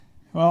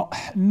Well,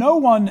 no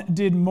one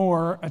did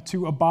more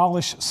to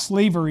abolish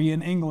slavery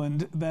in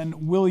England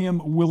than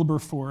William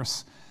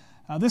Wilberforce.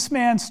 This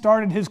man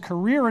started his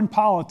career in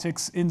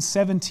politics in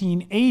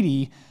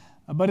 1780,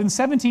 but in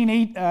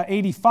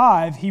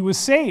 1785 he was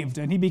saved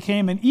and he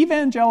became an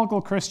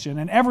evangelical Christian,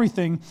 and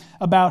everything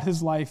about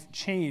his life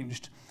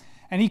changed.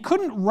 And he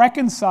couldn't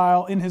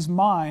reconcile in his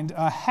mind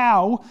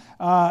how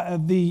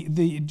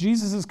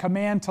Jesus'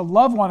 command to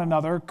love one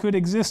another could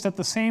exist at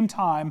the same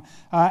time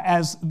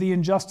as the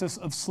injustice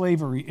of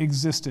slavery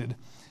existed.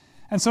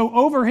 And so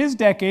over his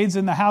decades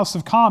in the House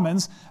of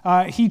Commons,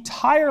 he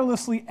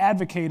tirelessly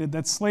advocated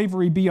that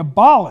slavery be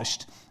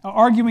abolished,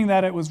 arguing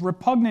that it was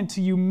repugnant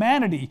to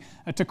humanity,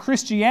 to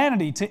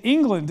Christianity, to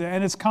England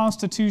and its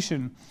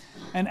Constitution.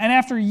 And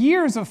after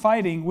years of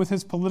fighting with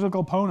his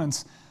political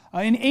opponents,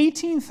 in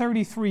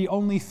 1833,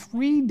 only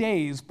 3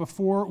 days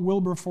before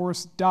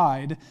Wilberforce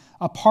died,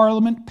 a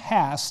parliament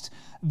passed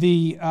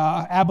the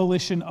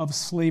Abolition of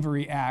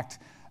Slavery Act.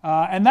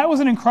 And that was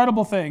an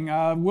incredible thing.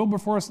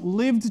 Wilberforce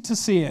lived to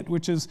see it,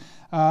 which is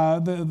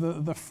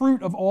the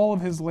fruit of all of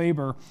his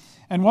labor.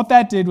 And what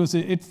that did was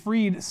it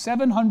freed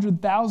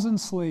 700,000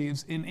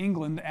 slaves in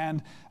England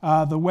and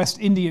the West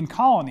Indian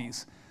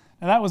colonies.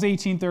 Now, that was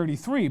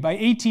 1833. By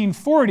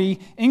 1840,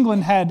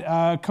 England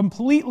had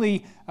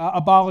completely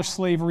abolished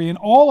slavery in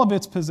all of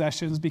its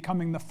possessions,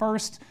 becoming the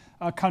first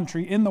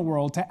country in the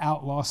world to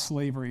outlaw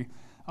slavery.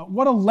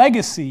 What a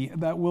legacy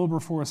that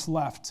Wilberforce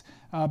left,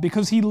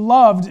 because he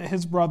loved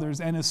his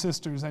brothers and his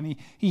sisters, and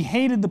he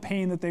hated the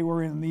pain that they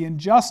were in, the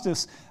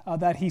injustice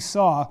that he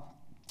saw,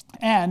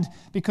 and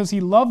because he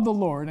loved the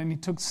Lord and he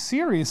took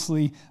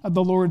seriously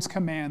the Lord's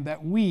command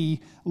that we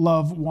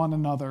love one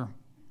another.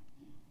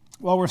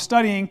 Well, we're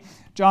studying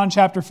John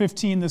chapter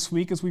 15 this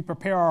week as we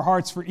prepare our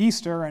hearts for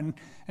Easter. And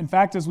in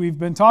fact, as we've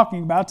been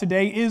talking about,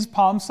 today is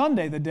Palm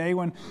Sunday, the day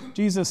when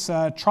Jesus'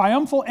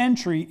 triumphal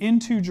entry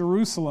into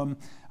Jerusalem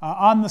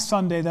on the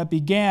Sunday that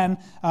began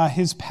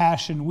his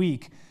Passion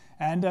Week.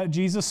 And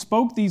Jesus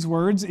spoke these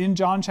words in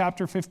John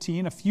chapter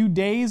 15 a few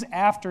days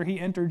after he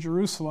entered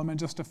Jerusalem and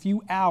just a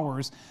few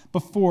hours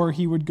before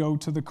he would go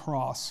to the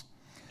cross.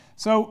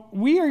 So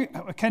we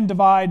can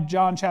divide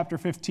John chapter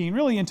 15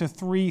 really into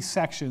 3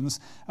 sections.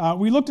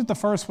 We looked at the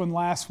first one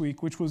last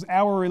week, which was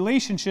our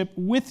relationship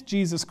with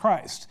Jesus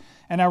Christ.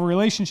 And our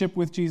relationship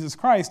with Jesus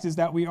Christ is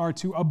that we are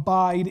to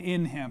abide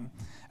in him.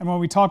 And when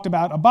we talked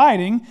about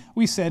abiding,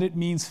 we said it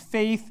means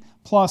faith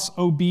plus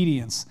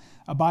obedience.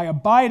 By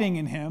abiding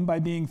in him, by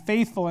being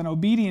faithful and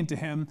obedient to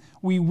him,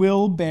 we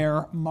will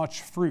bear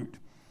much fruit.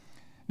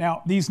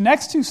 Now, these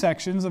next 2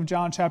 sections of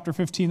John chapter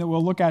 15 that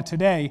we'll look at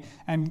today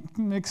and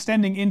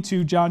extending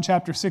into John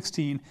chapter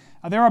 16,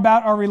 they're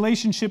about our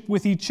relationship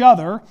with each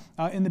other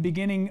in the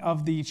beginning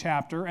of the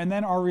chapter, and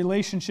then our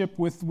relationship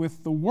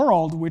with the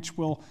world, which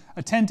will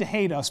tend to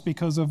hate us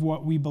because of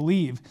what we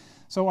believe.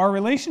 So our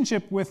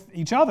relationship with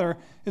each other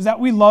is that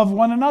we love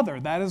one another.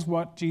 That is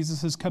what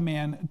Jesus'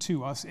 command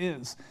to us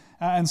is.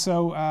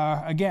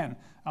 Again,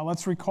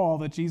 let's recall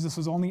that Jesus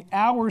was only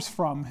hours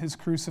from his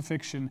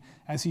crucifixion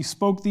as he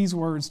spoke these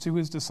words to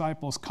his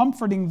disciples,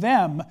 comforting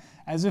them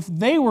as if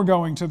they were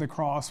going to the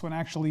cross when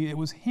actually it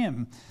was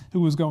him who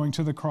was going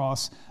to the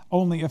cross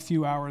only a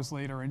few hours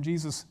later. And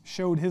Jesus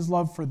showed his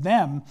love for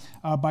them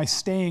by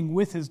staying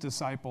with his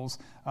disciples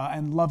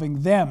and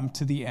loving them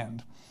to the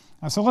end.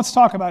 So let's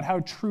talk about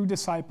how true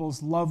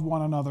disciples love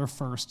one another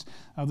first.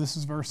 This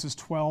is verses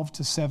 12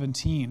 to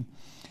 17.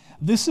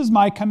 This is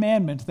my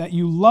commandment, that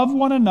you love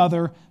one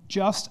another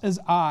just as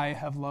I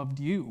have loved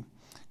you.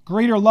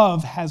 Greater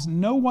love has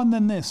no one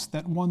than this,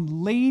 that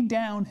one lay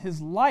down his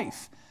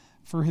life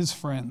for his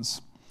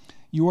friends.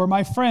 You are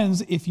my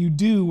friends if you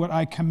do what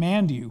I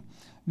command you.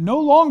 No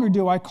longer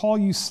do I call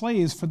you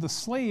slaves, for the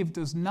slave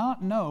does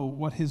not know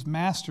what his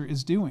master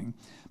is doing.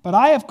 But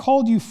I have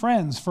called you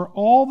friends, for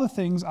all the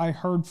things I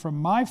heard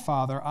from my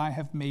Father I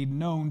have made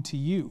known to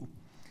you.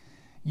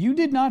 You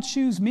did not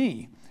choose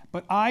me,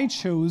 but I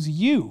chose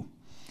you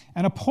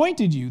and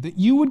appointed you that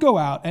you would go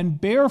out and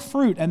bear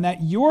fruit, and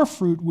that your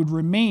fruit would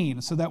remain,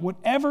 so that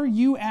whatever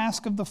you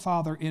ask of the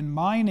Father in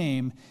my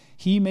name,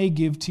 he may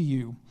give to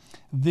you.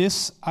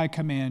 This I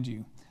command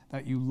you,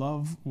 that you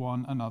love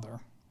one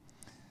another.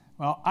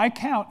 Well, I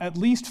count at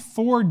least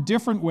 4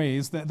 different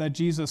ways that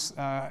Jesus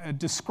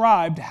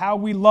described how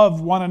we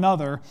love one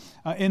another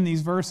in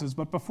these verses.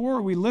 But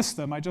before we list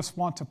them, I just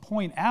want to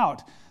point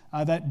out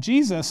that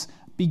Jesus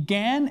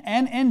began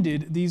and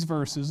ended these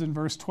verses in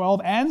verse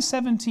 12 and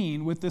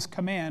 17 with this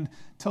command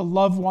to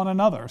love one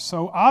another.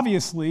 So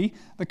obviously,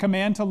 the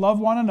command to love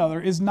one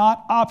another is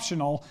not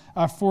optional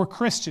for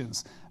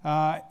Christians.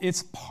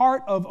 It's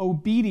part of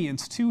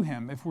obedience to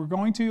him. If we're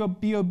going to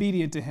be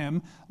obedient to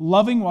him,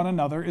 loving one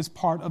another is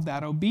part of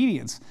that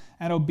obedience.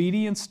 And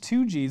obedience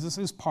to Jesus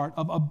is part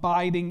of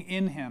abiding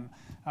in him.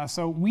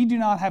 So we do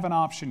not have an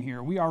option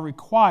here. We are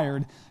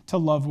required to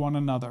love one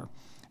another.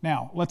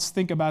 Now, let's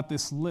think about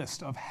this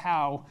list of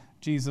how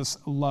Jesus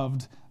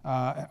loved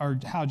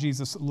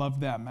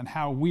them and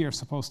how we are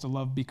supposed to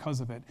love because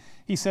of it.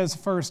 He says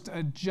first,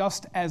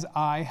 just as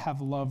I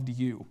have loved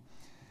you.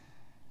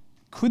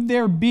 Could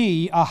there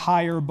be a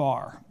higher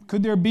bar?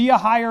 Could there be a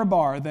higher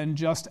bar than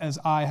just as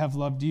I have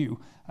loved you?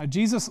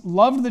 Jesus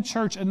loved the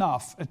church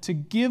enough to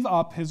give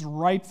up his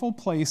rightful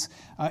place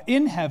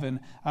in heaven,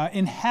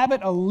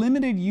 inhabit a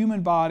limited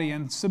human body,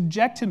 and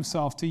subject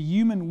himself to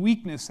human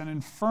weakness and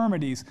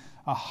infirmities,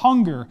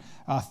 hunger,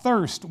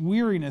 thirst,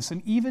 weariness,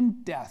 and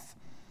even death.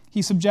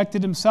 He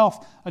subjected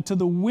himself to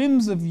the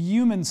whims of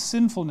human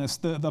sinfulness,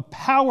 the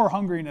power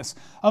hungriness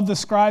of the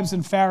scribes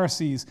and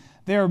Pharisees,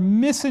 their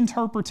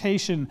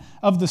misinterpretation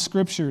of the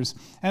scriptures,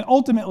 and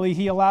ultimately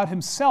he allowed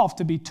himself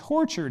to be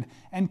tortured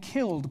and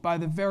killed by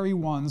the very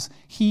ones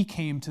he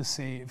came to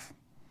save.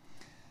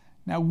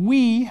 Now,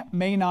 we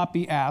may not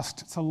be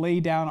asked to lay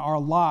down our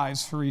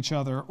lives for each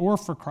other or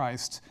for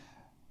Christ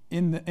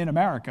in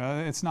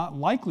America. It's not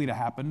likely to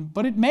happen,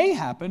 but it may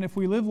happen if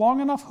we live long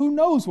enough. Who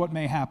knows what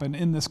may happen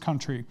in this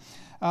country?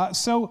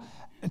 So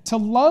to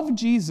love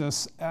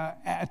Jesus,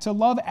 to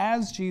love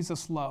as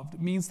Jesus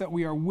loved, means that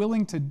we are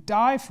willing to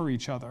die for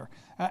each other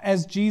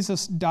as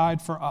Jesus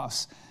died for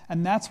us.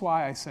 And that's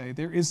why I say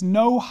there is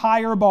no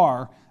higher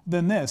bar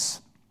than this,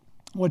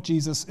 what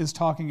Jesus is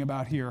talking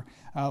about here,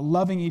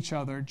 loving each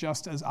other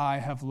just as I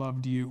have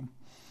loved you.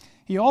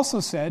 He also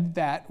said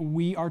that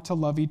we are to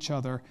love each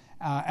other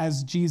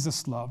as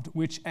Jesus loved,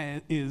 which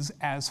is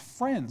as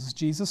friends.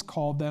 Jesus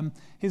called them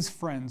his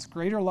friends.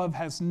 Greater love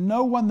has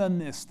no one than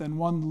this, than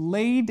one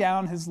lay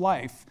down his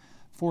life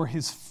for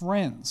his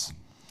friends.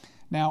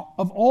 Now,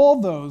 of all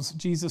those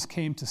Jesus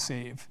came to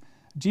save,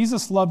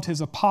 Jesus loved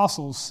his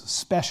apostles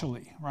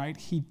specially, right?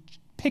 He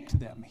picked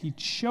them. He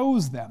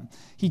chose them.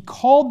 He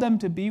called them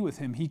to be with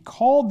him. He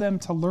called them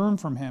to learn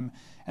from him.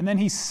 And then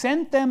he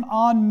sent them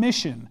on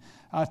mission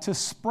to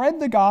spread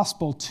the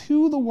gospel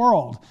to the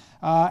world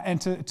and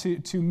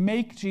to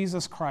make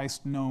Jesus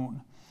Christ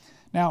known.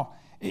 Now,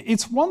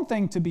 it's one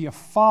thing to be a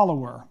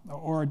follower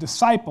or a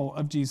disciple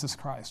of Jesus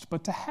Christ,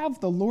 but to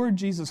have the Lord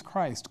Jesus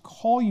Christ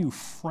call you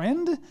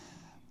friend,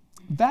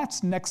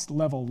 that's next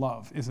level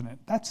love, isn't it?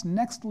 That's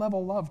next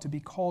level love, to be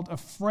called a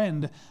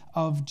friend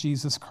of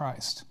Jesus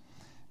Christ.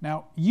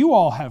 Now, you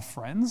all have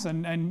friends,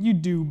 and you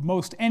do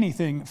most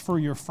anything for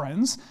your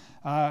friends.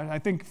 I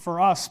think for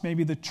us,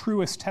 maybe the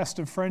truest test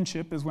of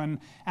friendship is when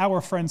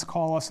our friends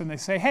call us and they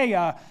say, hey,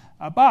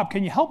 Bob,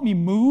 can you help me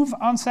move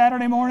on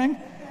Saturday morning?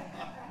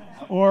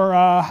 Or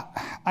I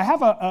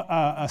have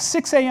a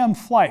 6 a.m.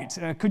 flight.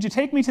 Could you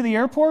take me to the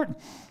airport?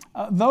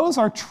 Those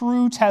are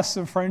true tests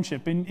of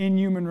friendship in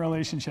human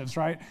relationships,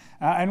 right?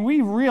 And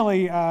we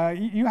really,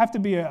 you have to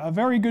be a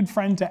very good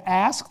friend to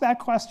ask that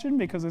question,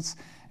 because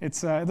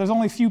there's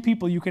only few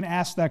people you can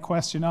ask that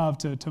question of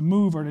to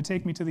move or to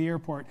take me to the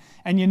airport,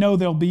 and you know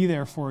they'll be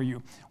there for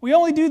you. We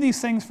only do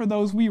these things for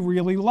those we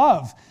really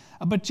love.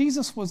 But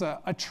Jesus was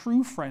a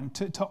true friend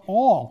to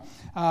all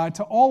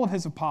of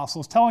his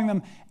apostles, telling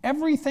them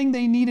everything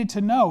they needed to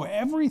know,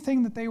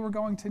 everything that they were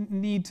going to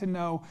need to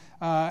know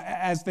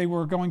as they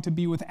were going to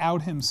be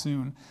without him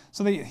soon.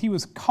 So he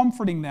was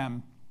comforting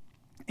them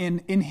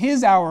in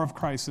his hour of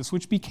crisis,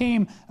 which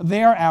became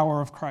their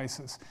hour of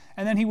crisis.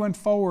 And then he went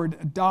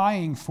forward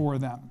dying for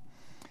them.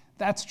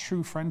 That's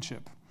true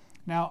friendship.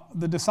 Now,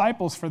 the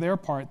disciples, for their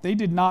part, they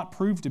did not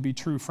prove to be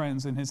true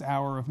friends in his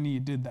hour of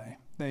need, did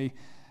they?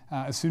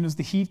 As soon as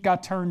the heat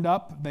got turned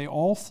up, they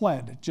all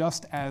fled,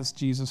 just as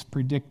Jesus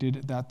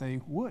predicted that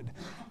they would.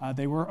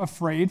 They were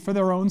afraid for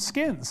their own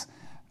skins.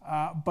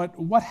 But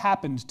what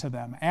happened to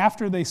them?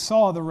 After they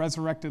saw the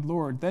resurrected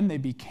Lord, then they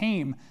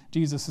became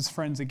Jesus'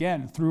 friends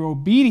again. Through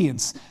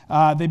obedience,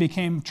 they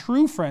became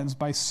true friends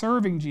by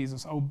serving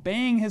Jesus,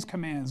 obeying his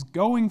commands,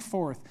 going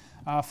forth,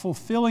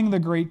 fulfilling the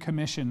Great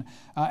Commission,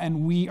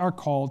 and we are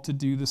called to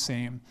do the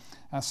same.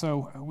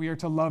 So we are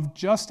to love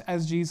just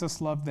as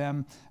Jesus loved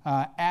them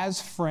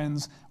as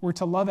friends. We're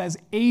to love as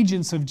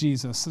agents of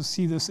Jesus. So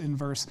see this in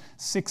verse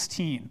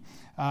 16.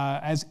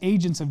 As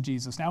agents of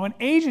Jesus. Now, an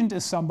agent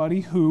is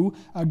somebody who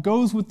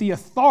goes with the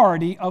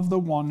authority of the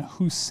one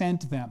who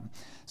sent them.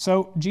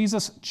 So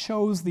Jesus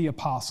chose the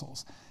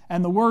apostles.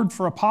 And the word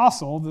for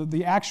apostle,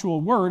 the actual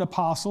word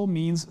apostle,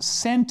 means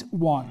sent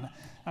one.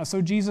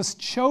 So Jesus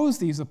chose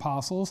these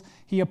apostles,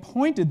 he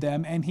appointed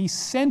them, and he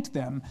sent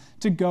them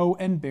to go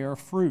and bear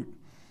fruit.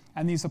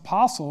 And these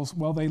apostles,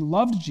 well, they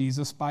loved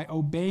Jesus by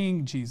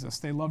obeying Jesus.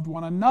 They loved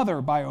one another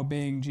by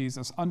obeying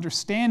Jesus,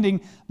 understanding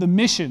the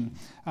mission,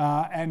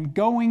 and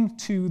going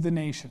to the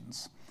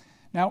nations.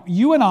 Now,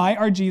 you and I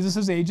are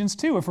Jesus' agents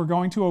too. If we're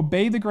going to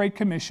obey the Great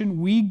Commission,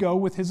 we go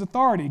with his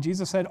authority.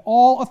 Jesus said,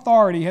 all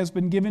authority has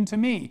been given to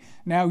me.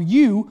 Now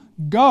you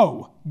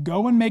go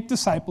and make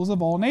disciples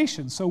of all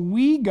nations. So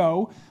we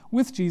go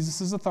with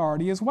Jesus'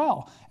 authority as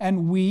well.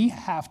 And we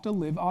have to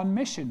live on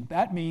mission.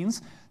 That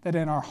means that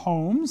in our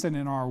homes and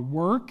in our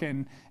work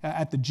and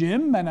at the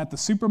gym and at the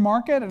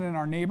supermarket and in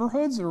our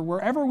neighborhoods or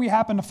wherever we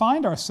happen to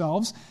find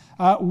ourselves,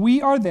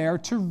 we are there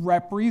to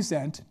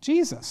represent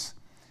Jesus.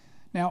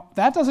 Now,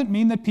 that doesn't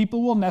mean that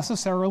people will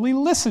necessarily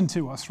listen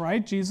to us,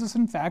 right? Jesus,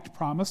 in fact,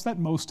 promised that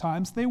most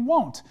times they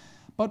won't.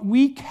 but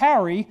we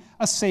carry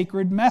a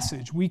sacred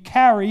message. We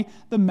carry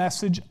the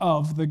message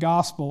of the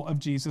gospel of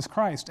Jesus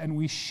Christ, and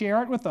we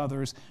share it with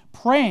others,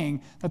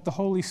 praying that the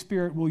Holy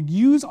Spirit will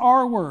use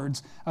our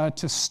words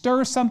to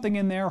stir something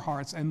in their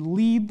hearts and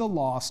lead the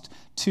lost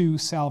to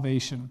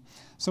salvation.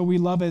 So we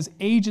love as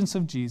agents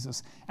of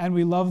Jesus, and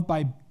we love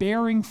by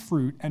bearing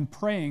fruit and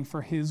praying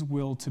for his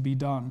will to be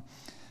done.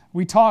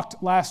 We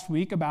talked last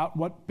week about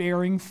what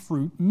bearing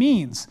fruit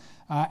means.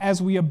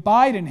 As we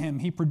abide in him,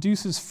 he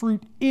produces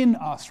fruit in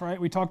us, right?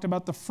 We talked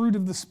about the fruit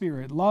of the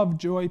Spirit: love,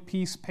 joy,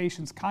 peace,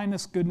 patience,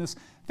 kindness, goodness,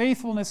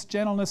 faithfulness,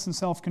 gentleness, and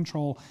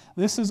self-control.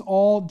 This is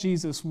all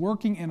Jesus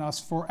working in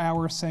us for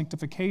our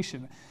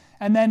sanctification.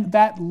 And then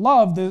that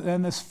love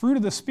and this fruit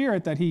of the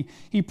Spirit that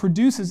he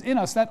produces in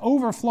us, that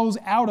overflows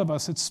out of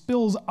us. It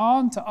spills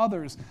onto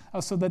others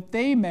so that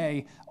they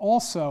may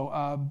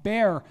also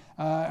bear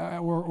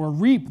or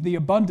reap the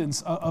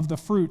abundance of the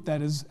fruit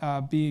that is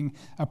being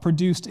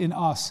produced in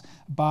us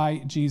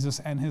by Jesus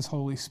and his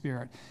Holy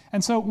Spirit.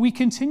 And so we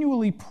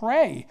continually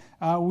pray.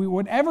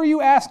 Whatever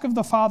you ask of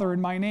the Father in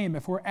my name,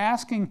 if we're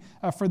asking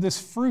for this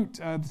fruit,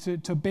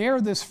 to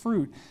bear this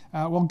fruit,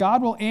 well,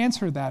 God will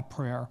answer that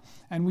prayer.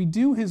 And we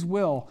do his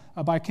will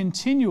by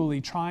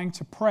continually trying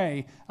to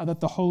pray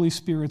that the Holy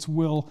Spirit's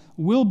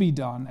will be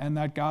done and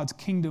that God's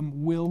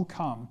kingdom will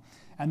come.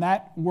 And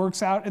that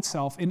works out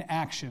itself in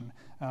action.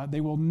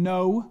 They will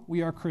know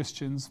we are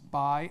Christians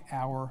by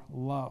our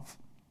love.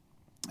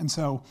 And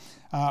so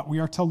we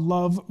are to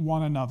love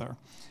one another.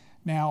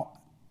 Now,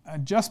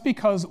 just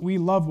because we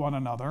love one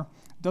another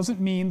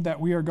doesn't mean that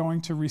we are going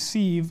to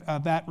receive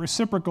that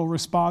reciprocal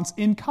response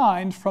in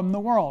kind from the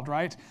world,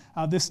 right?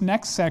 This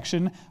next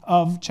section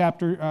of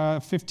chapter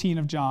 15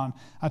 of John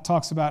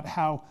talks about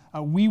how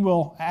we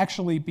will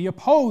actually be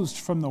opposed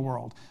from the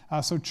world.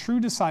 So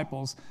true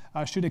disciples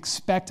should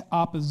expect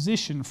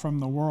opposition from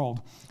the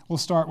world. We'll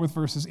start with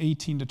verses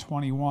 18 to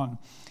 21.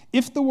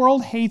 If the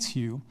world hates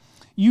you,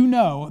 you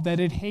know that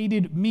it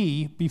hated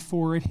me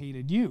before it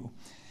hated you.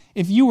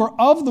 If you were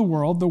of the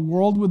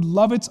world would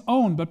love its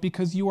own, but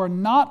because you are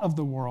not of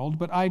the world,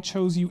 but I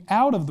chose you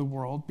out of the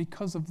world,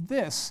 because of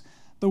this,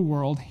 the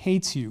world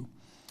hates you.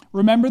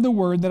 Remember the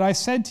word that I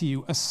said to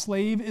you, a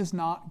slave is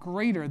not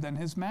greater than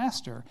his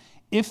master.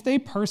 If they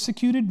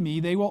persecuted me,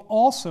 they will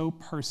also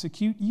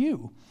persecute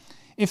you.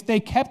 If they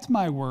kept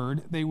my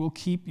word, they will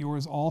keep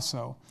yours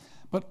also.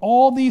 But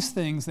all these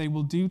things they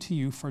will do to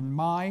you for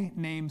my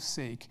name's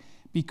sake,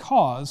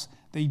 because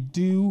they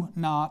do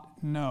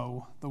not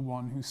know the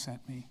one who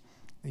sent me.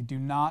 They do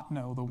not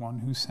know the one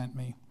who sent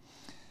me.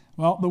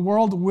 Well, the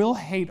world will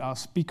hate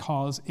us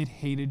because it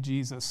hated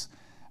Jesus.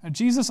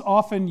 Jesus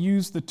often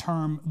used the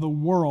term the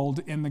world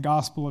in the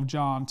Gospel of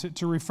John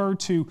to refer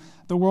to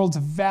the world's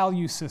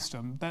value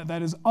system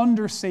that is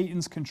under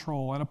Satan's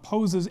control and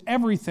opposes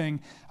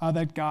everything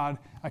that God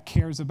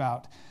cares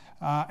about.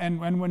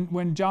 And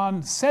when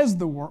John says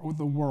the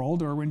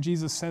world, or when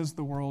Jesus says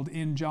the world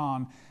in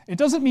John, it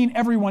doesn't mean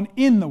everyone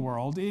in the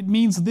world. It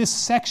means this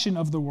section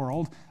of the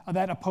world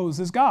that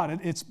opposes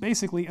God. It's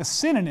basically a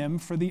synonym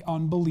for the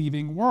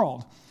unbelieving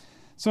world.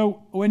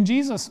 So when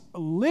Jesus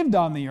lived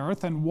on the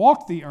earth and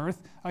walked the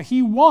earth,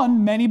 he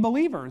won many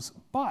believers,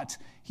 but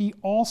he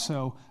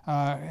also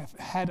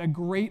had a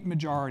great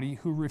majority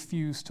who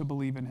refused to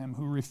believe in him,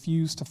 who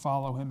refused to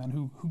follow him, and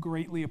who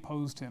greatly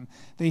opposed him.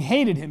 They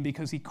hated him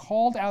because he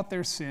called out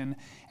their sin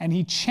and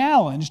he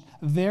challenged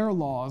their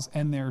laws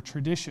and their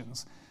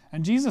traditions.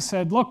 And Jesus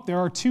said, look, there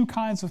are two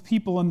kinds of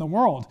people in the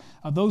world,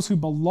 those who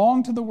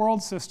belong to the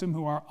world system,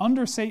 who are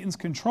under Satan's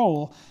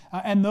control,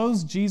 and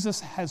those Jesus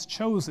has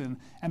chosen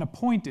and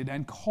appointed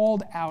and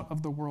called out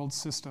of the world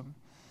system.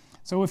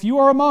 So if you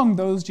are among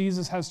those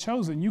Jesus has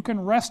chosen, you can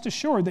rest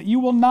assured that you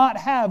will not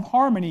have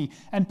harmony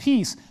and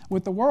peace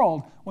with the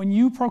world when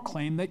you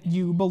proclaim that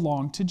you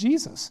belong to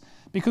Jesus.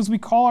 Because we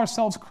call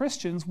ourselves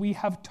Christians, we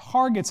have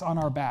targets on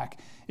our back.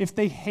 If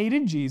they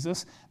hated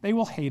Jesus, they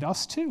will hate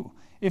us too.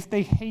 If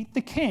they hate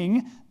the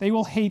king, they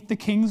will hate the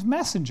king's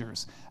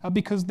messengers,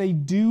 because they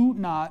do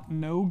not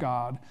know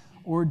God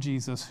or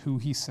Jesus who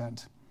he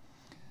sent.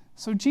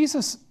 So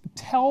Jesus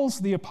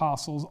tells the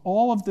apostles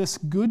all of this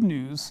good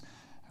news,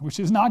 which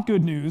is not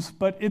good news,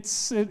 but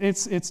it's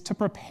to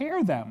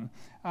prepare them.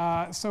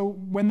 So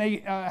when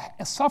they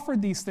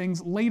suffered these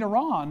things later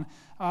on,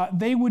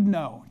 they would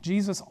know.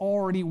 Jesus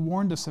already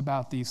warned us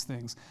about these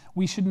things.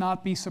 We should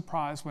not be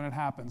surprised when it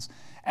happens.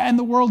 And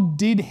the world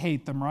did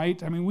hate them,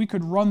 right? I mean, we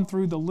could run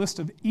through the list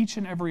of each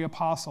and every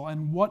apostle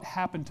and what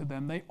happened to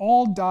them. They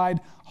all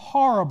died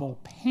horrible,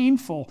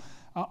 painful,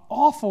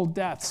 awful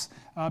deaths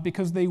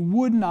because they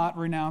would not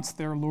renounce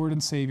their Lord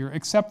and Savior,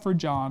 except for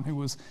John, who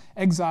was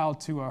exiled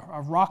to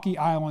a rocky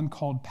island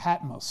called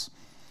Patmos.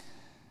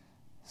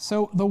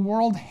 So the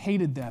world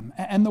hated them,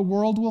 and the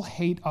world will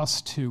hate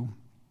us too.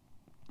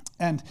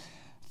 And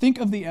think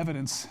of the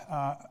evidence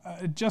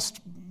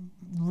just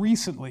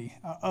recently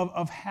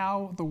of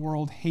how the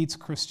world hates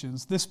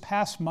Christians. This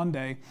past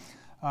Monday,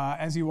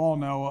 as you all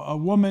know, a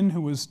woman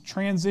who was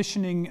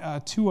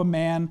transitioning to a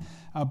man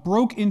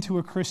broke into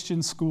a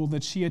Christian school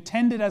that she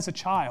attended as a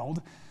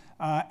child,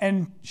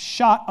 and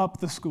shot up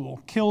the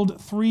school,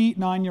 killed 3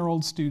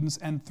 9-year-old students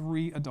and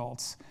 3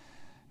 adults.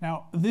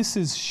 Now, this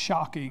is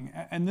shocking,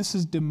 and this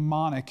is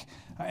demonic,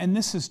 and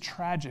this is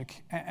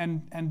tragic.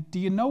 And do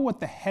you know what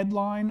the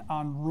headline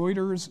on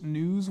Reuters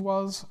News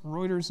was?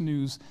 Reuters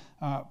News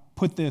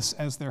put this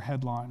as their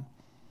headline.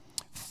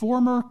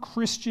 Former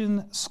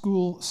Christian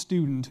school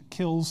student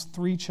kills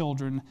 3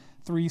 children,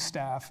 3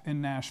 staff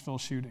in Nashville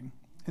shooting.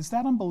 Is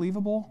that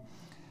unbelievable?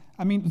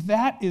 I mean,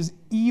 that is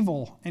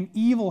evil, an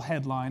evil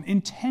headline,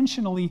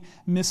 intentionally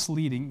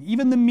misleading.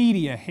 Even the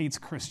media hates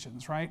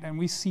Christians, right? And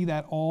we see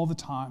that all the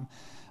time.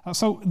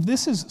 So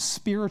this is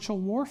spiritual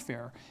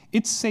warfare.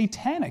 It's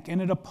satanic,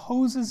 and it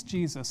opposes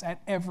Jesus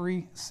at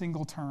every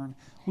single turn.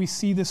 We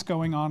see this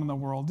going on in the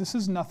world. This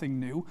is nothing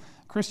new.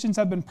 Christians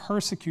have been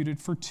persecuted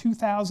for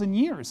 2,000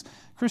 years.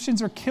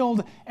 Christians are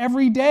killed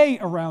every day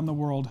around the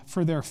world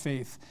for their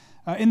faith.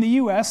 In the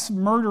U.S.,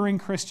 murdering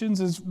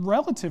Christians is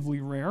relatively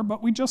rare,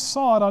 but we just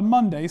saw it on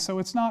Monday, so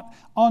it's not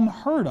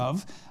unheard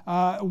of.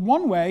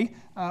 One way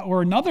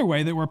or another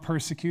way that we're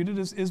persecuted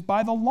is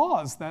by the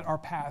laws that are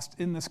passed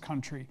in this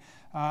country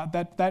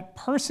that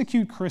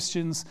persecute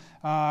Christians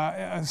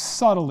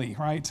subtly,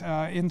 right?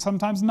 And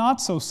sometimes not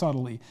so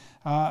subtly.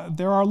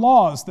 There are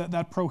laws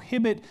that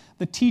prohibit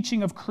the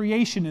teaching of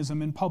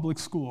creationism in public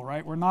school,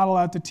 right? We're not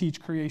allowed to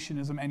teach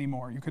creationism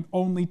anymore. You can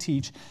only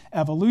teach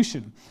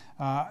evolution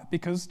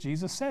because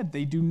Jesus said,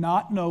 they do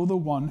not know the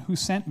one who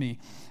sent me.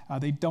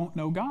 They don't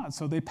know God.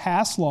 So they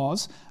pass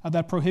laws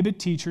that prohibit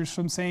teachers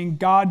from saying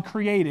God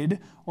created,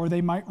 or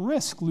they might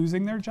risk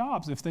losing their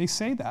jobs if they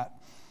say that.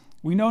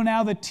 We know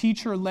now that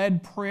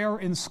teacher-led prayer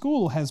in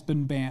school has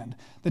been banned.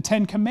 The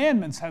 10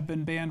 Commandments have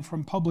been banned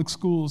from public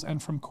schools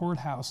and from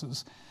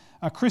courthouses.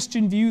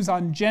 Christian views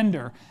on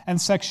gender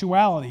and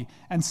sexuality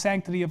and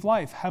sanctity of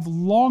life have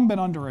long been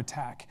under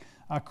attack.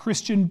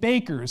 Christian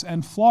bakers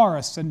and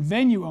florists and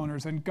venue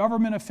owners and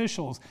government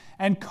officials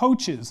and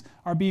coaches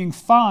are being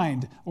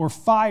fined or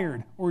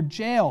fired or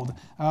jailed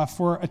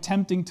for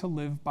attempting to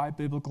live by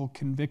biblical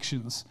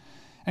convictions.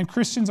 And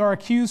Christians are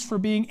accused for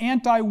being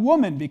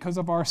anti-woman because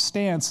of our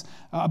stance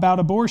about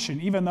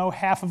abortion, even though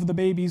half of the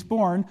babies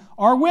born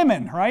are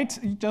women, right?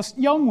 Just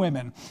young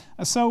women.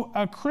 So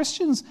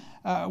Christians,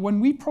 when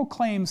we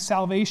proclaim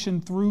salvation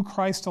through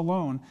Christ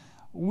alone,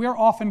 we're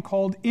often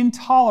called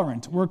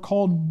intolerant. We're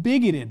called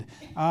bigoted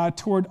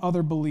toward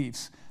other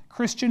beliefs.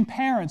 Christian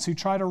parents who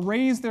try to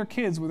raise their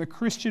kids with a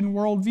Christian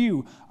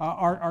worldview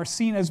are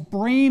seen as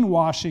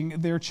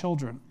brainwashing their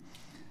children.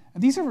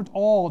 These are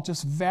all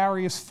just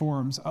various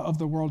forms of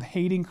the world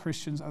hating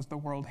Christians as the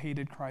world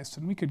hated Christ.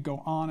 And we could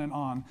go on and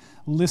on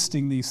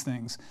listing these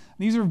things.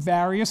 These are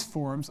various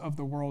forms of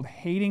the world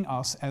hating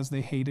us as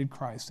they hated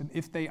Christ. And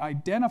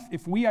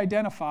if we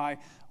identify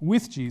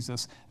with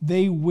Jesus,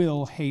 they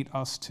will hate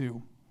us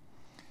too.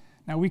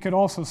 Now, we could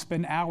also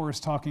spend hours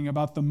talking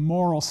about the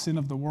moral sin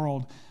of the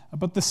world.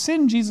 But the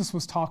sin Jesus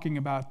was talking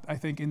about, I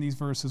think, in these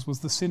verses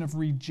was the sin of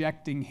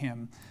rejecting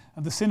him.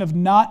 The sin of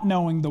not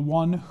knowing the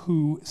one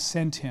who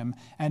sent him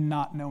and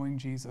not knowing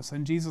Jesus.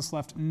 And Jesus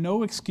left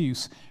no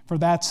excuse for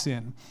that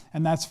sin.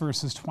 And that's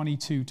verses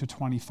 22 to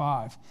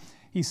 25.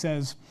 He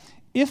says,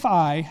 "If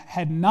I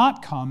had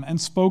not come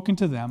and spoken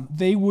to them,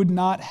 they would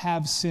not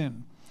have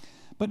sin.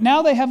 But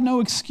now they have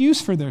no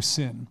excuse for their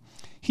sin.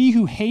 He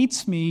who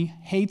hates me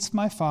hates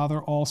my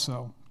Father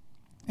also.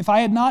 If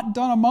I had not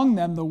done among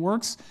them the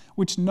works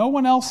which no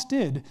one else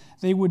did,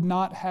 they would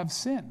not have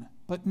sin.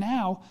 But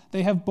now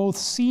they have both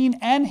seen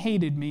and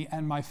hated me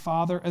and my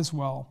Father as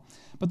well.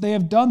 But they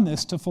have done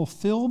this to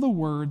fulfill the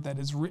word that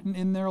is written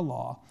in their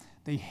law.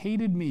 They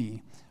hated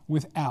me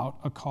without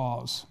a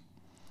cause."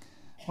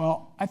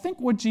 Well, I think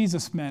what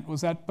Jesus meant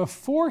was that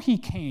before he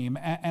came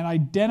and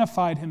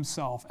identified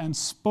himself and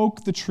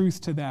spoke the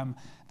truth to them,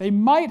 they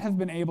might have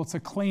been able to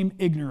claim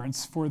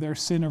ignorance for their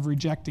sin of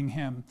rejecting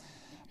him.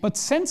 But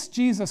since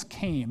Jesus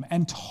came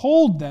and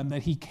told them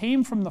that he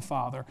came from the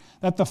Father,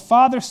 that the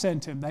Father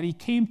sent him, that he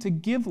came to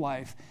give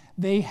life,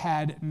 they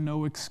had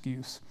no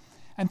excuse.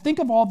 And think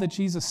of all that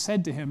Jesus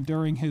said to him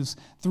during his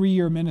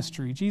 3-year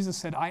ministry. Jesus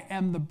said, "I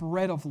am the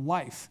bread of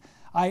life.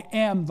 I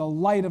am the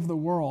light of the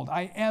world.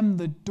 I am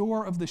the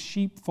door of the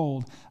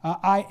sheepfold.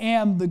 I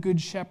am the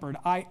good shepherd.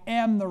 I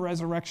am the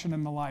resurrection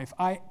and the life.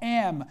 I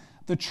am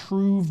the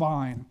true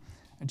vine."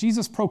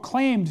 Jesus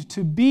proclaimed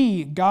to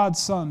be God's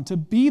Son, to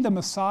be the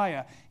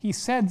Messiah. He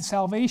said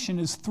salvation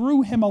is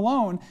through him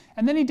alone,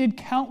 and then he did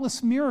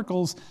countless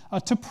miracles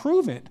to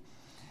prove it.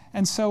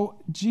 And so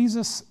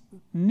Jesus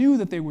knew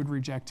that they would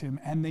reject him,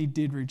 and they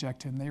did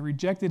reject him. They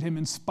rejected him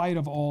in spite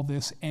of all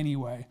this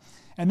anyway.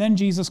 And then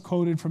Jesus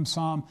quoted from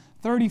Psalm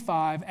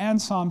 35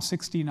 and Psalm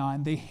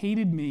 69, "They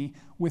hated me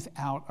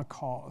without a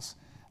cause."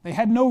 They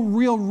had no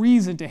real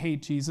reason to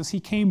hate Jesus. He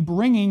came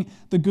bringing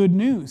the good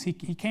news. He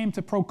came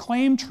to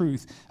proclaim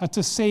truth,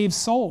 to save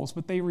souls.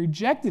 But they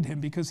rejected him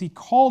because he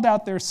called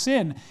out their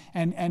sin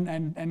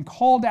and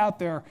called out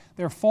their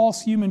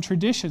false human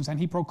traditions. And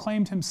he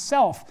proclaimed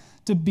himself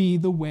to be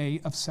the way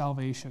of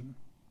salvation.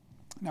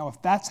 Now,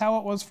 if that's how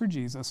it was for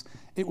Jesus,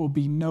 it will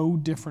be no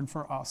different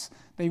for us.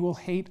 They will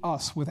hate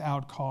us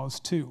without cause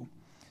too.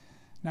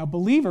 Now,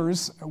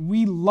 believers,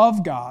 we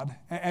love God,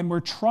 and we're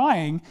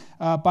trying,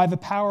 by the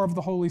power of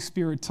the Holy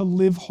Spirit, to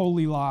live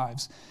holy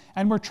lives.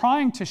 And we're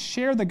trying to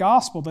share the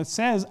gospel that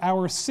says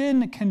our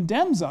sin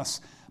condemns us,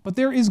 but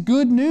there is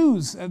good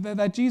news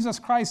that Jesus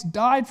Christ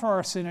died for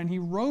our sin, and he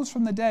rose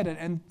from the dead,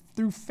 and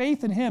through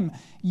faith in him,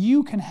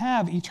 you can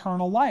have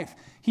eternal life.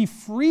 He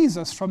frees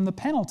us from the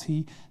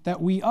penalty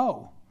that we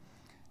owe.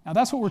 Now,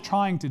 that's what we're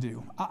trying to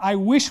do. I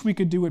wish we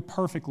could do it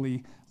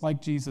perfectly like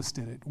Jesus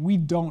did it. We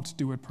don't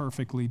do it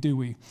perfectly, do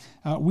we?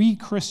 We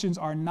Christians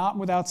are not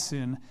without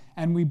sin,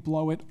 and we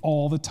blow it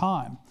all the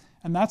time.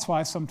 And that's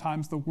why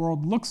sometimes the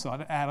world looks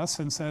at us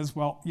and says,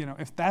 well,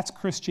 if that's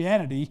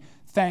Christianity,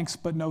 thanks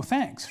but no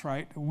thanks,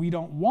 right? We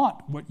don't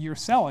want what you're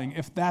selling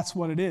if that's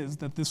what it is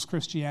that this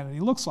Christianity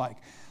looks like.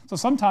 So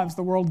sometimes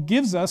the world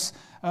gives us,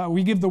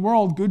 we give the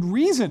world good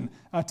reason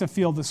to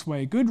feel this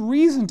way, good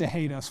reason to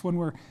hate us when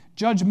we're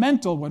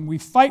judgmental, when we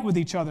fight with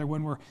each other,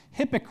 when we're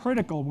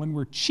hypocritical, when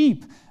we're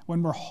cheap,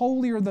 when we're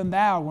holier than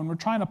thou, when we're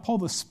trying to pull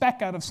the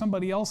speck out of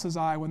somebody else's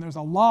eye, when there's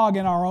a log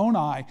in our own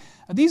eye.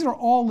 These are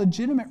all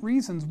legitimate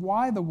reasons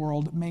why the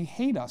world may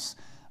hate us.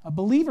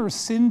 Believers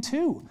sin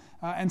too,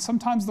 and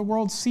sometimes the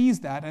world sees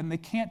that and they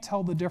can't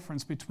tell the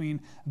difference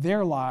between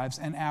their lives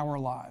and our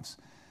lives.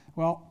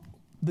 Well,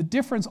 the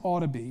difference ought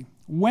to be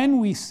when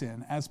we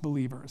sin as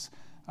believers,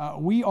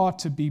 we ought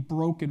to be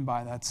broken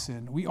by that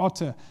sin. We ought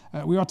to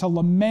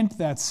lament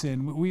that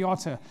sin. We ought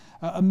to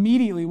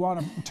immediately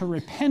want to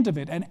repent of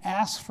it and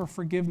ask for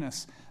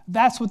forgiveness.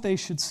 That's what they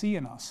should see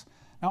in us.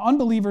 Now,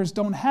 unbelievers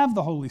don't have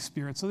the Holy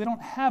Spirit, so they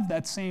don't have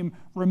that same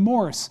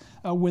remorse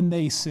when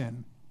they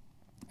sin.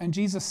 And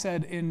Jesus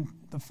said in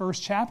the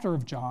first chapter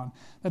of John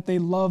that they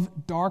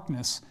love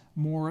darkness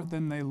more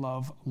than they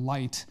love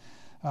light.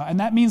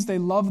 And that means they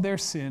love their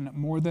sin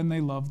more than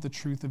they love the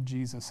truth of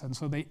Jesus. And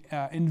so they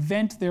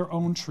invent their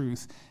own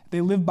truth.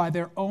 They live by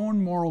their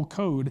own moral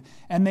code.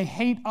 And they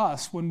hate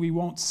us when we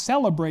won't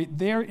celebrate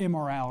their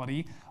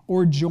immorality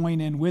or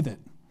join in with it.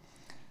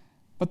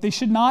 But they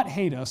should not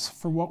hate us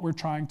for what we're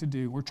trying to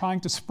do. We're trying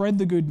to spread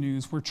the good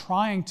news. We're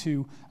trying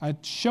to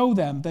show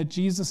them that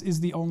Jesus is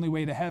the only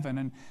way to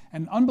heaven.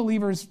 And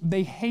unbelievers,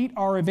 they hate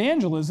our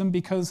evangelism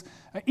because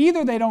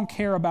either they don't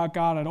care about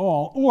God at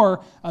all,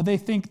 or they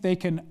think they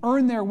can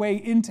earn their way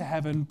into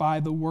heaven by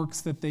the works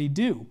that they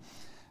do.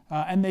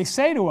 And they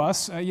say to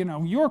us,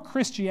 your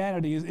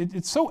Christianity,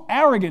 it's so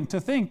arrogant to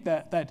think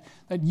that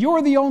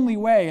you're the only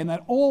way and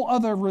that all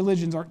other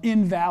religions are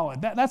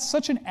invalid. That's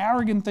such an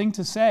arrogant thing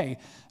to say.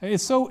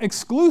 It's so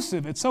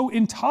exclusive, it's so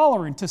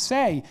intolerant to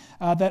say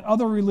that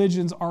other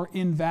religions are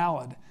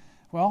invalid.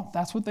 Well,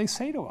 that's what they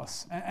say to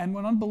us. And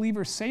when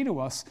unbelievers say to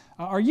us,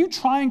 are you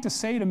trying to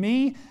say to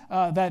me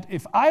that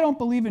if I don't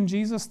believe in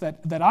Jesus,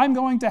 that I'm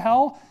going to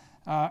hell?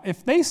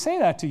 If they say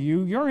that to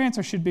you, your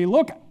answer should be,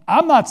 look,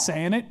 I'm not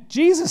saying it.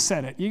 Jesus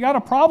said it. You got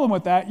a problem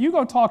with that? You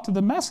go talk to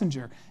the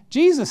messenger.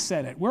 Jesus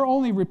said it. We're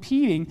only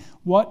repeating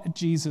what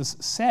Jesus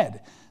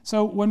said.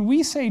 So when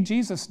we say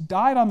Jesus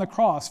died on the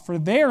cross for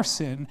their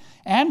sin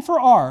and for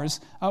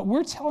ours,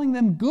 we're telling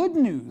them good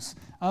news.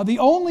 The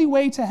only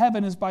way to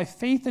heaven is by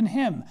faith in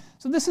him.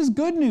 So this is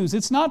good news.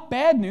 It's not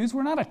bad news.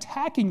 We're not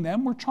attacking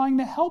them. We're trying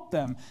to help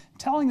them,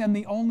 telling them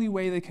the only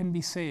way they can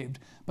be saved.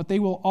 But they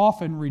will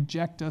often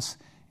reject us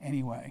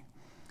anyway.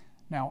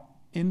 Now,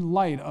 in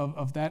light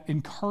of that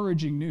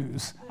encouraging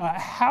news,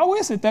 how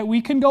is it that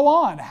we can go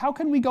on? How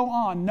can we go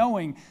on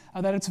knowing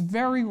that it's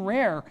very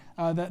rare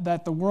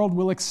that the world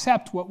will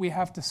accept what we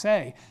have to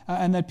say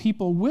and that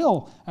people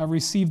will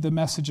receive the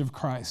message of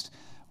Christ?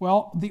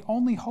 Well, the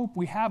only hope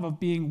we have of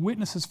being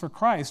witnesses for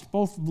Christ,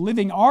 both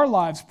living our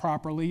lives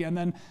properly and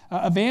then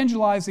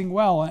evangelizing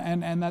well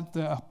and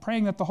that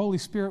praying that the Holy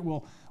Spirit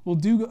will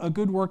do a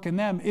good work in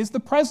them, is the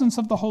presence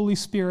of the Holy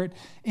Spirit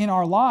in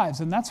our lives.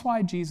 And that's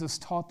why Jesus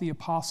taught the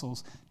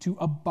apostles to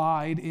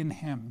abide in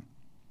him.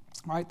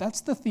 All right,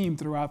 that's the theme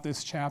throughout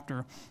this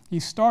chapter.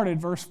 He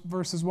started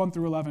verses 1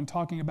 through 11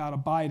 talking about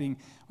abiding.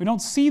 We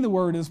don't see the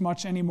word as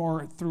much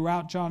anymore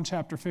throughout John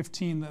chapter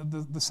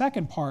 15, the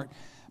second part.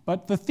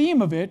 But the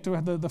theme of it,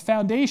 the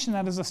foundation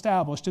that is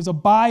established, is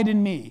abide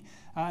in me.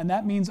 And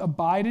that means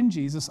abide in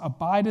Jesus,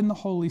 abide in the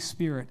Holy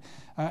Spirit.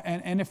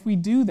 And if we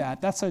do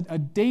that, that's a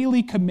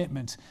daily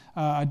commitment,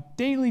 a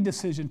daily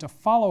decision to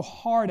follow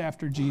hard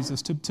after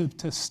Jesus,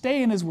 to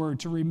stay in his word,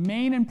 to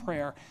remain in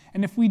prayer.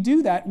 And if we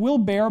do that, we'll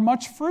bear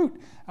much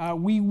fruit.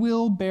 We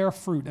will bear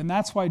fruit. And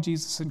that's why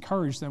Jesus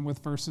encouraged them with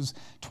verses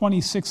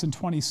 26 and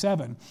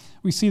 27.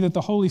 We see that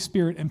the Holy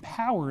Spirit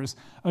empowers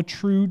a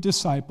true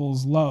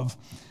disciple's love.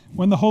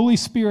 When the Holy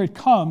Spirit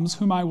comes,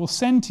 whom I will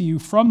send to you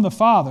from the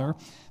Father,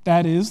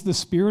 that is, the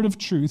Spirit of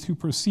truth who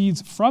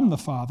proceeds from the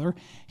Father,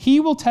 he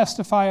will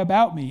testify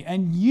about me,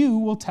 and you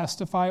will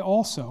testify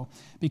also,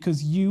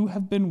 because you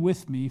have been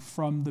with me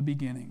from the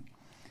beginning.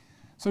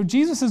 So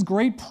Jesus'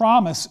 great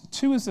promise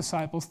to his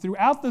disciples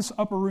throughout this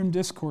upper room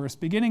discourse,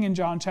 beginning in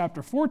John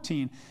chapter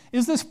 14,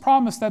 is this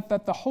promise that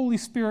the Holy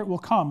Spirit will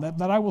come,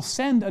 that I will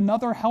send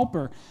another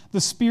helper,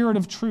 the Spirit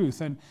of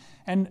truth.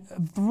 And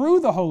through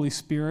the Holy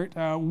Spirit,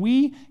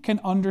 we can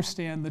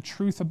understand the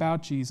truth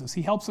about Jesus.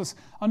 He helps us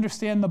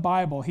understand the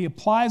Bible. He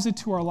applies it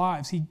to our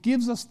lives. He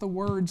gives us the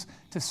words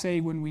to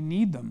say when we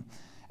need them.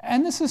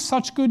 And this is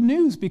such good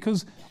news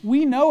because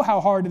we know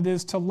how hard it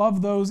is to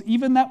love those,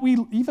 even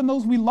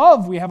those we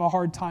love, we have a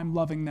hard time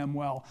loving them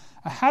well.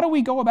 How do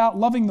we go about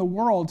loving the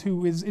world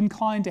who is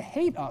inclined to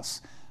hate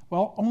us?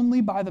 Well, only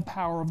by the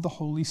power of the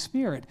Holy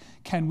Spirit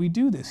can we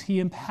do this. He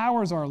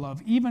empowers our love,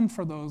 even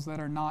for those that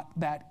are not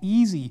that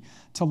easy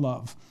to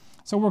love.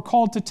 So we're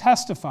called to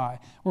testify.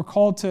 We're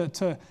called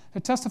to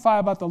testify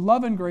about the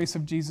love and grace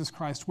of Jesus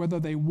Christ, whether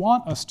they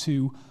want us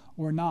to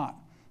or not.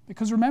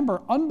 Because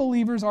remember,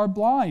 unbelievers are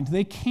blind.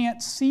 They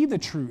can't see the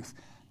truth,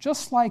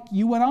 just like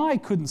you and I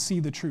couldn't see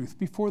the truth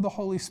before the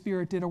Holy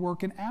Spirit did a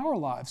work in our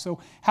lives. So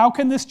how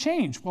can this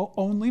change? Well,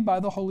 only by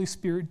the Holy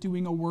Spirit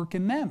doing a work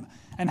in them.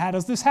 And how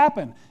does this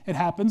happen? It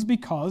happens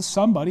because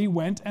somebody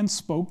went and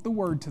spoke the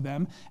word to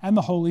them, and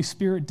the Holy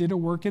Spirit did a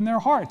work in their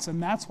hearts.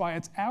 And that's why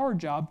it's our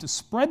job to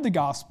spread the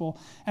gospel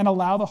and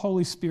allow the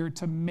Holy Spirit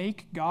to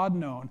make God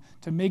known,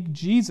 to make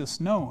Jesus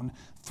known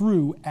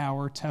through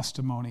our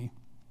testimony.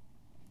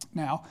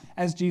 Now,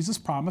 as Jesus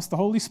promised, the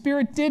Holy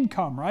Spirit did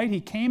come, right?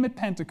 He came at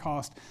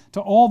Pentecost to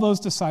all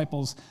those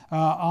disciples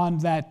on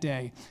that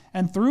day.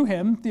 And through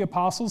him, the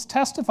apostles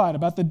testified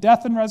about the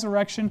death and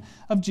resurrection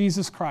of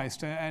Jesus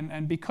Christ.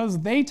 And because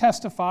they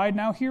testified,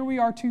 now here we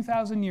are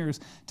 2,000 years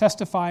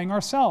testifying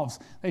ourselves.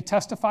 They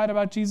testified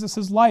about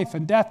Jesus' life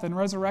and death and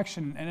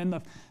resurrection. And in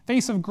the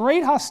face of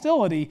great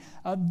hostility,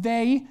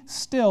 they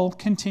still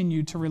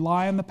continued to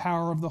rely on the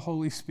power of the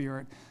Holy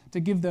Spirit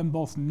to give them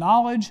both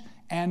knowledge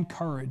and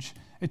courage.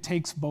 It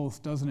takes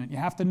both, doesn't it? You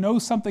have to know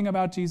something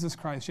about Jesus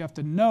Christ. You have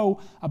to know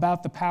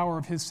about the power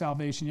of his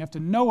salvation. You have to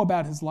know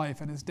about his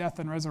life and his death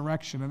and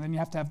resurrection. And then you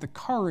have to have the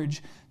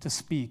courage to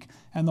speak.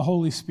 And the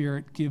Holy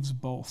Spirit gives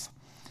both.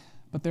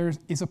 But there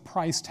is a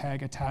price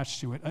tag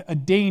attached to it, a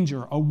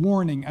danger, a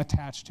warning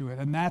attached to it.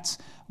 And that's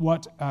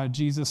what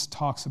Jesus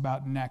talks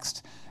about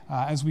next,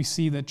 as we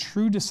see that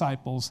true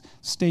disciples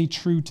stay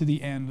true to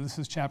the end. This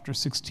is chapter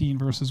 16,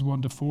 verses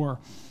 1 to 4.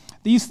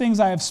 These things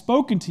I have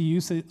spoken to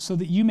you so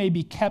that you may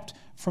be kept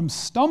from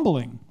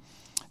stumbling.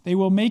 They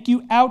will make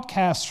you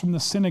outcasts from the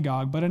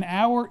synagogue, but an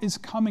hour is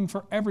coming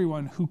for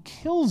everyone who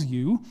kills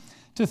you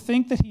to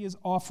think that he is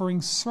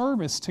offering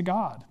service to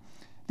God.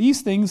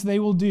 These things they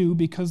will do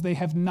because they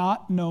have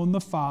not known the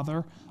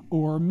Father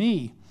or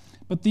me.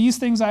 But these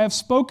things I have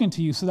spoken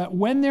to you so that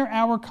when their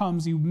hour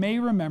comes, you may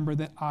remember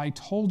that I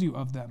told you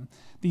of them.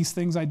 These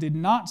things I did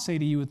not say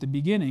to you at the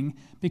beginning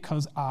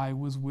because I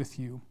was with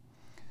you.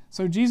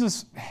 So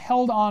Jesus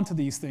held on to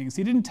these things.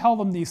 He didn't tell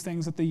them these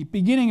things at the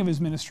beginning of his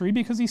ministry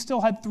because he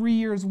still had 3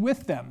 years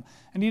with them.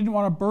 And he didn't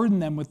want to burden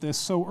them with this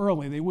so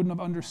early. They wouldn't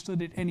have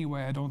understood it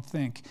anyway, I don't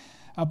think.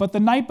 But the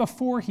night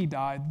before he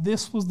died,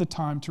 this was the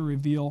time to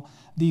reveal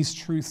these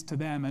truths to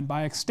them, and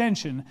by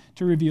extension,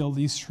 to reveal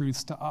these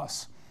truths to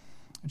us.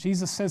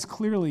 Jesus says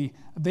clearly,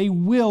 they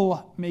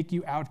will make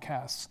you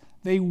outcasts.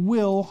 They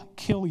will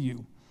kill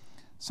you.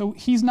 So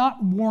he's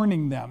not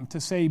warning them to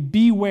say,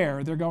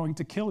 beware, they're going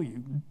to kill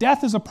you.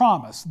 Death is a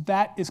promise.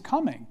 That is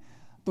coming.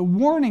 The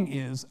warning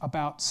is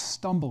about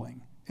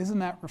stumbling. Isn't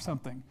that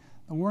something?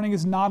 The warning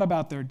is not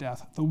about their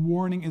death. The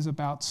warning is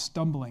about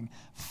stumbling,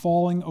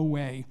 falling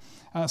away.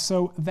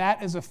 So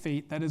that is a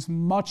fate that is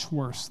much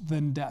worse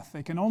than death.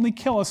 They can only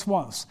kill us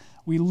once.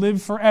 We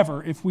live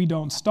forever if we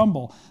don't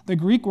stumble. The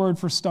Greek word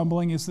for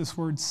stumbling is this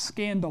word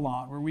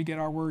scandalon, where we get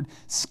our word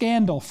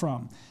scandal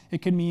from.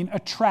 It can mean a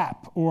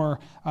trap or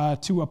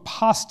to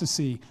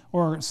apostasy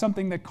or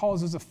something that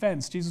causes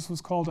offense. Jesus was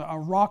called a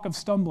rock of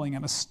stumbling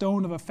and a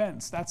stone of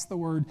offense. That's the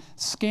word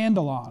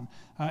scandalon.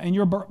 In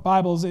your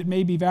Bibles, it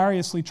may be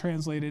variously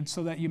translated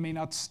so that you may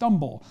not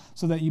stumble,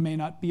 so that you may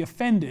not be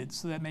offended,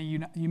 so that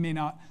you may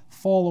not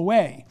fall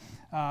away.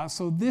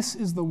 So this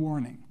is the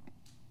warning.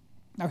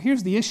 Now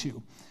here's the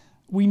issue.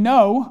 We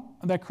know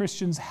that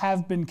Christians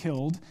have been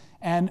killed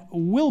and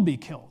will be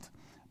killed.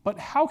 But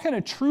how can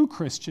a true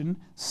Christian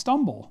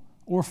stumble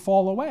or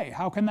fall away?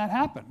 How can that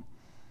happen?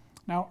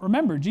 Now,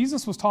 remember,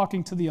 Jesus was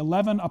talking to the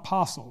 11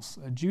 apostles.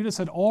 Judas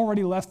had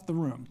already left the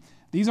room.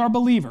 These are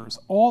believers.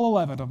 All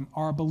 11 of them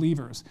are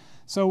believers.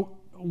 So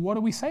what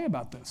do we say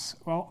about this?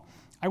 Well,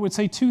 I would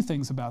say two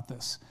things about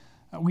this.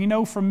 We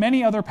know from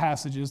many other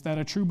passages that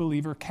a true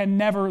believer can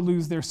never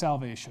lose their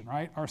salvation,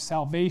 right? Our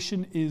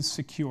salvation is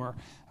secure.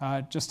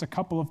 Just a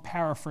couple of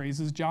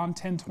paraphrases. John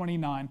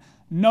 10:29,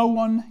 no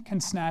one can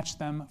snatch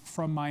them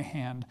from my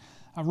hand.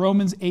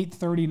 Romans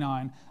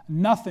 8:39,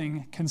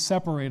 nothing can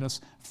separate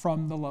us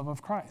from the love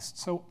of Christ.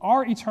 So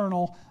our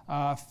eternal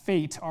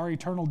fate, our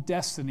eternal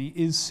destiny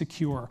is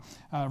secure.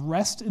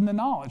 Rest in the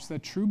knowledge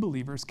that true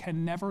believers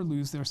can never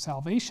lose their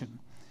salvation.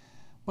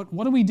 But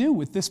what do we do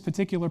with this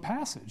particular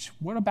passage?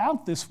 What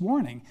about this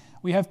warning?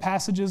 We have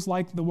passages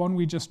like the one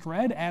we just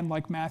read and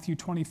like Matthew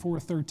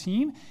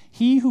 24:13.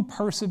 He who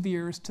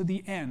perseveres to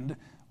the end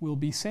will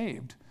be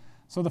saved.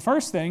 So the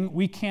first thing,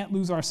 we can't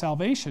lose our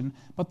salvation.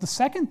 But the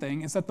second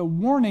thing is that the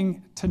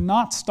warning to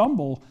not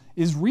stumble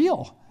is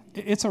real.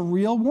 It's a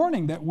real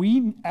warning that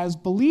we as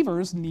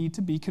believers need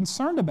to be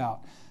concerned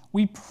about.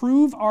 We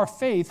prove our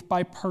faith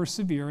by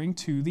persevering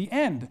to the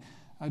end.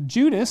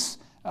 Judas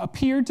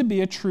appeared to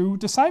be a true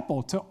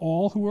disciple to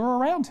all who were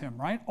around him,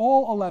 right?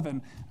 All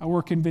 11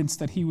 were convinced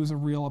that he was a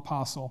real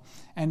apostle,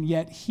 and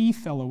yet he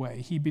fell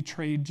away. He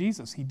betrayed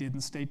Jesus. He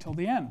didn't stay till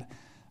the end.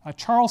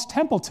 Charles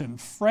Templeton,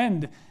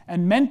 friend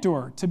and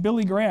mentor to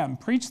Billy Graham,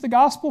 preached the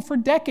gospel for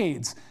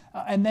decades,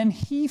 and then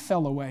he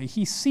fell away.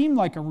 He seemed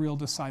like a real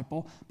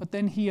disciple, but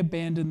then he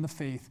abandoned the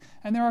faith.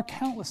 And there are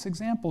countless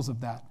examples of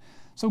that.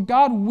 So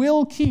God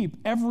will keep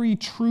every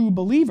true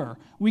believer.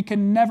 We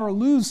can never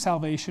lose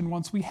salvation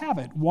once we have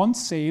it.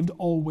 Once saved,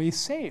 always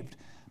saved.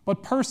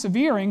 But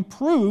persevering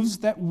proves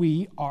that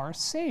we are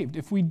saved.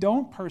 If we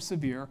don't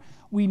persevere,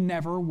 we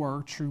never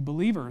were true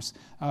believers.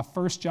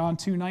 1 John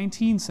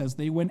 2:19 says,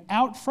 they went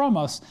out from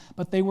us,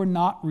 but they were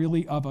not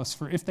really of us.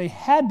 For if they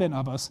had been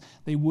of us,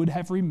 they would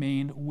have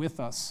remained with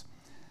us.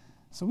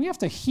 So we have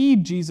to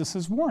heed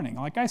Jesus' warning.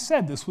 Like I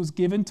said, this was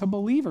given to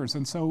believers,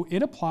 and so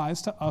it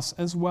applies to us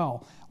as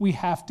well. We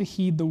have to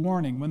heed the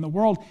warning. When the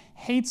world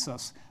hates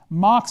us,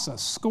 mocks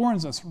us,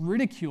 scorns us,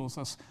 ridicules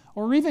us,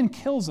 or even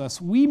kills us,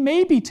 we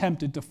may be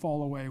tempted to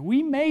fall away.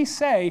 We may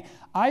say,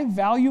 I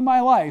value my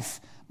life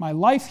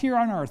here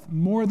on earth,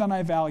 more than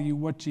I value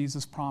what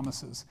Jesus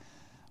promises.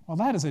 Well,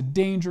 that is a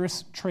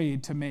dangerous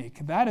trade to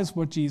make. That is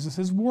what Jesus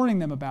is warning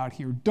them about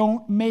here.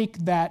 Don't make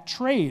that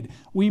trade.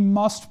 We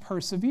must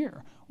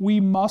persevere. We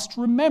must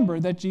remember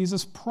that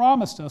Jesus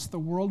promised us the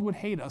world would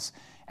hate us,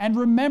 and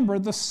remember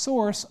the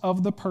source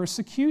of the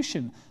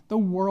persecution. The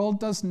world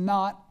does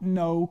not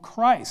know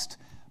Christ,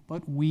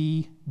 but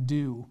we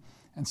do.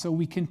 And so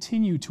we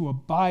continue to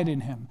abide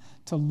in him,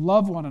 to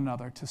love one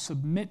another, to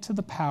submit to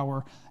the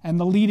power and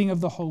the leading of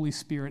the Holy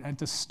Spirit, and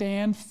to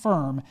stand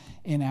firm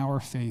in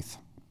our faith.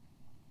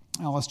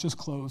 Now let's just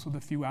close with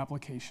a few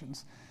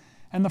applications.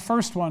 And the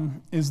first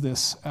one is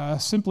this,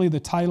 simply the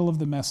title of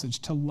the message,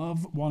 to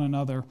love one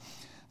another.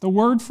 The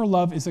word for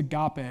love is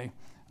agape.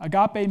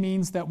 Agape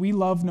means that we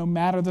love no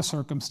matter the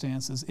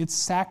circumstances. It's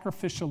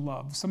sacrificial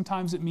love.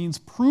 Sometimes it means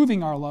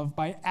proving our love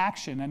by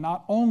action and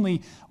not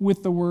only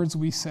with the words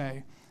we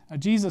say.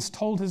 Jesus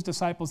told his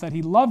disciples that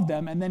he loved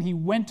them, and then he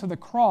went to the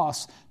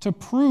cross to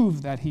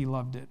prove that he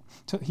loved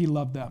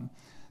them.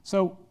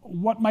 So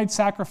what might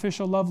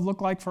sacrificial love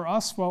look like for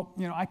us? Well,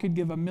 I could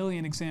give a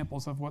million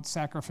examples of what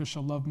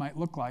sacrificial love might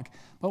look like.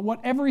 But what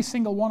every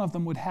single one of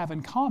them would have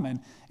in common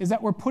is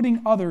that we're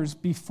putting others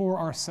before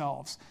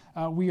ourselves.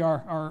 We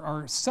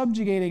are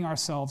subjugating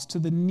ourselves to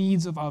the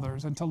needs of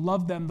others and to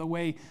love them the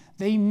way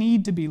they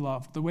need to be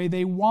loved, the way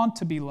they want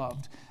to be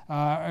loved.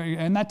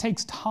 And that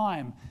takes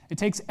time. It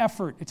takes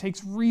effort. It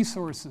takes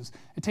resources.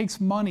 It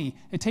takes money.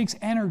 It takes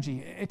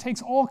energy. It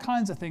takes all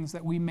kinds of things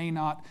that we may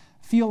not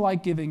feel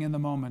like giving in the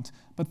moment.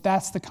 But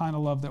that's the kind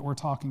of love that we're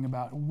talking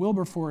about.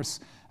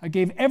 Wilberforce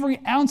gave every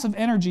ounce of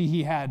energy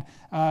he had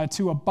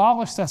to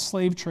abolish that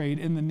slave trade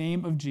in the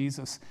name of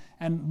Jesus.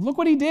 And look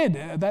what he did.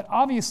 That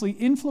obviously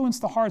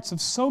influenced the hearts of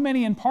so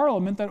many in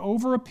Parliament that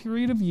over a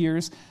period of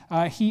years,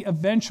 he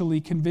eventually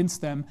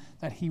convinced them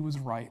that he was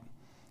right.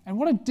 And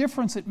what a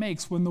difference it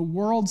makes when the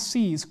world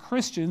sees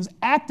Christians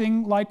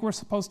acting like we're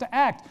supposed to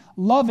act,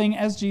 loving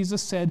as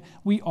Jesus said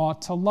we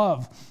ought to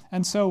love.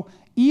 And so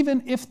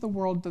even if the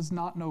world does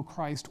not know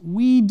Christ,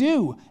 we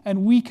do,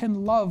 and we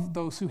can love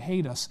those who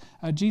hate us.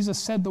 Jesus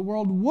said the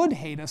world would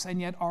hate us, and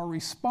yet our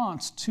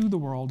response to the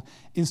world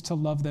is to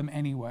love them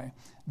anyway.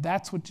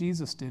 That's what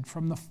Jesus did.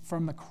 From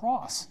the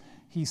cross,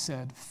 he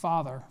said,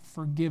 Father,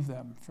 forgive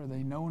them, for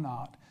they know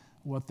not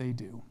what they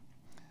do.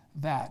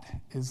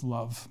 That is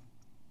love.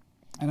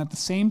 And at the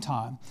same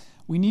time,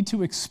 we need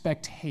to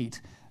expect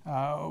hate.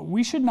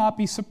 We should not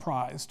be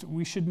surprised.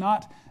 We should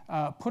not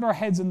put our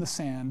heads in the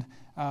sand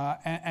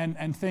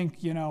and think,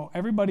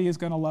 everybody is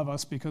going to love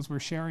us because we're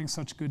sharing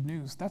such good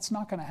news. That's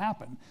not going to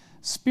happen.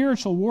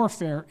 Spiritual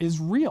warfare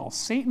is real.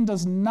 Satan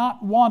does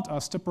not want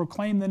us to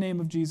proclaim the name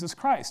of Jesus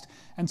Christ.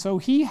 And so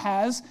he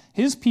has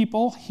his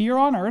people here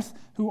on earth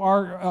who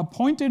are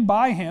appointed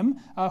by him,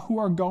 who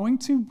are going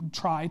to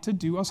try to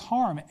do us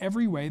harm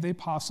every way they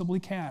possibly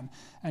can.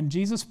 And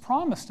Jesus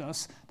promised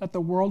us that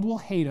the world will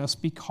hate us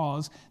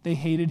because they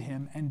hated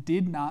him and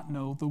did not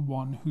know the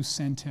one who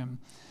sent him.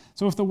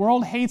 So if the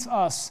world hates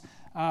us,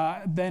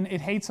 then it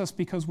hates us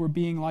because we're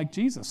being like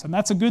Jesus. And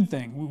that's a good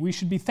thing. We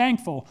should be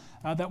thankful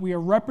that we are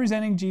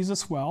representing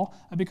Jesus well,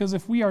 because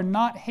if we are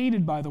not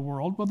hated by the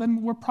world, well,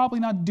 then we're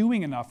probably not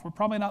doing enough. We're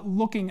probably not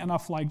looking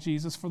enough like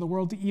Jesus for the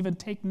world to even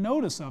take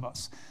notice of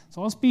us.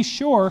 So let's be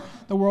sure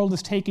the world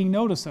is taking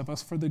notice of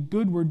us for the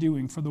good we're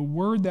doing, for the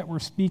word that we're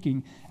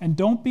speaking. And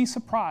don't be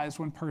surprised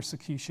when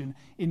persecution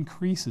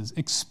increases.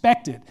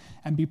 Expect it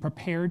and be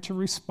prepared to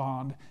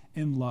respond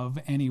in love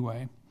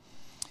anyway.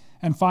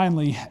 And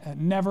finally,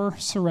 never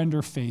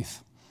surrender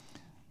faith.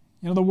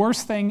 You know, the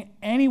worst thing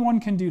anyone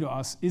can do to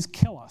us is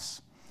kill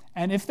us.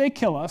 And if they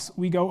kill us,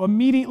 we go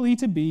immediately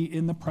to be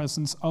in the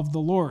presence of the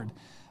Lord.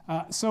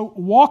 So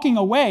walking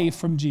away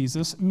from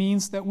Jesus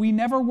means that we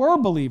never were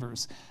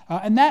believers.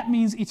 And that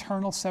means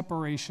eternal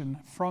separation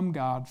from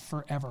God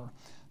forever.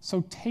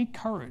 So take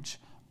courage.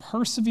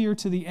 Persevere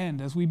to the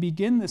end. As we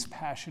begin this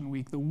Passion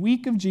Week, the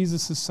week of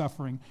Jesus'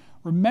 suffering,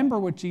 remember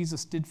what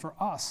Jesus did for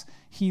us.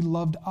 He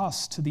loved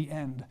us to the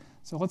end.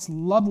 So let's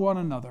love one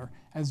another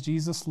as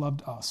Jesus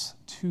loved us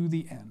to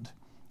the end.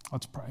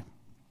 Let's pray.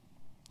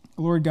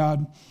 Lord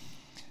God,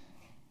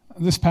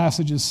 this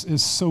passage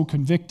is so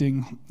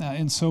convicting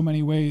in so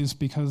many ways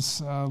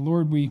because,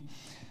 Lord,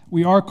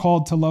 we are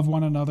called to love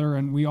one another,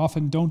 and we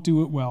often don't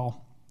do it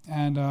well.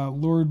 And,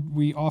 Lord,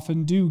 we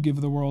often do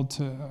give the world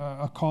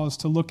a cause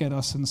to look at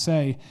us and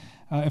say,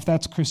 if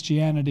that's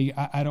Christianity,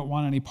 I don't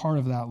want any part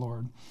of that,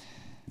 Lord.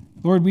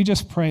 Lord, we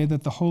just pray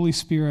that the Holy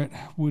Spirit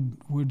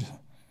would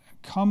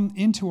come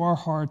into our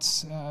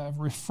hearts,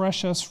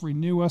 refresh us,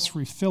 renew us,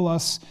 refill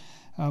us.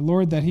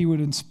 Lord, that he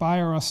would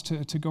inspire us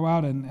to go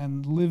out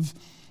and live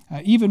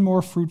even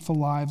more fruitful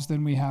lives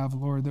than we have,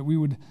 Lord, that we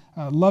would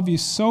love you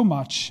so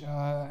much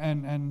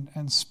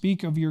and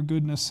speak of your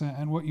goodness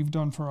and what you've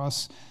done for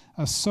us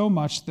so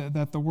much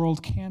that the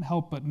world can't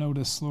help but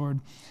notice, Lord.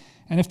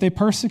 And if they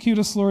persecute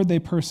us, Lord, they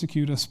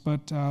persecute us.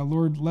 But,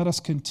 Lord, let us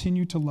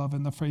continue to love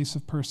in the face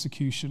of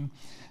persecution.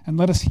 And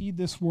let us heed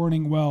this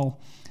warning well,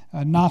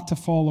 not to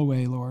fall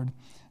away, Lord.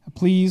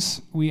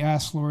 Please, we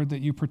ask, Lord,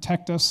 that you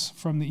protect us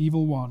from the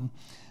evil one.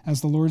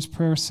 As the Lord's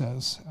Prayer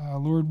says,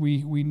 Lord,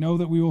 we know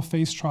that we will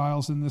face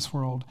trials in this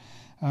world,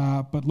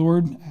 but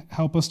Lord,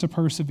 help us to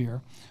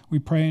persevere. We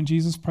pray in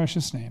Jesus'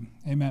 precious name.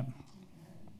 Amen.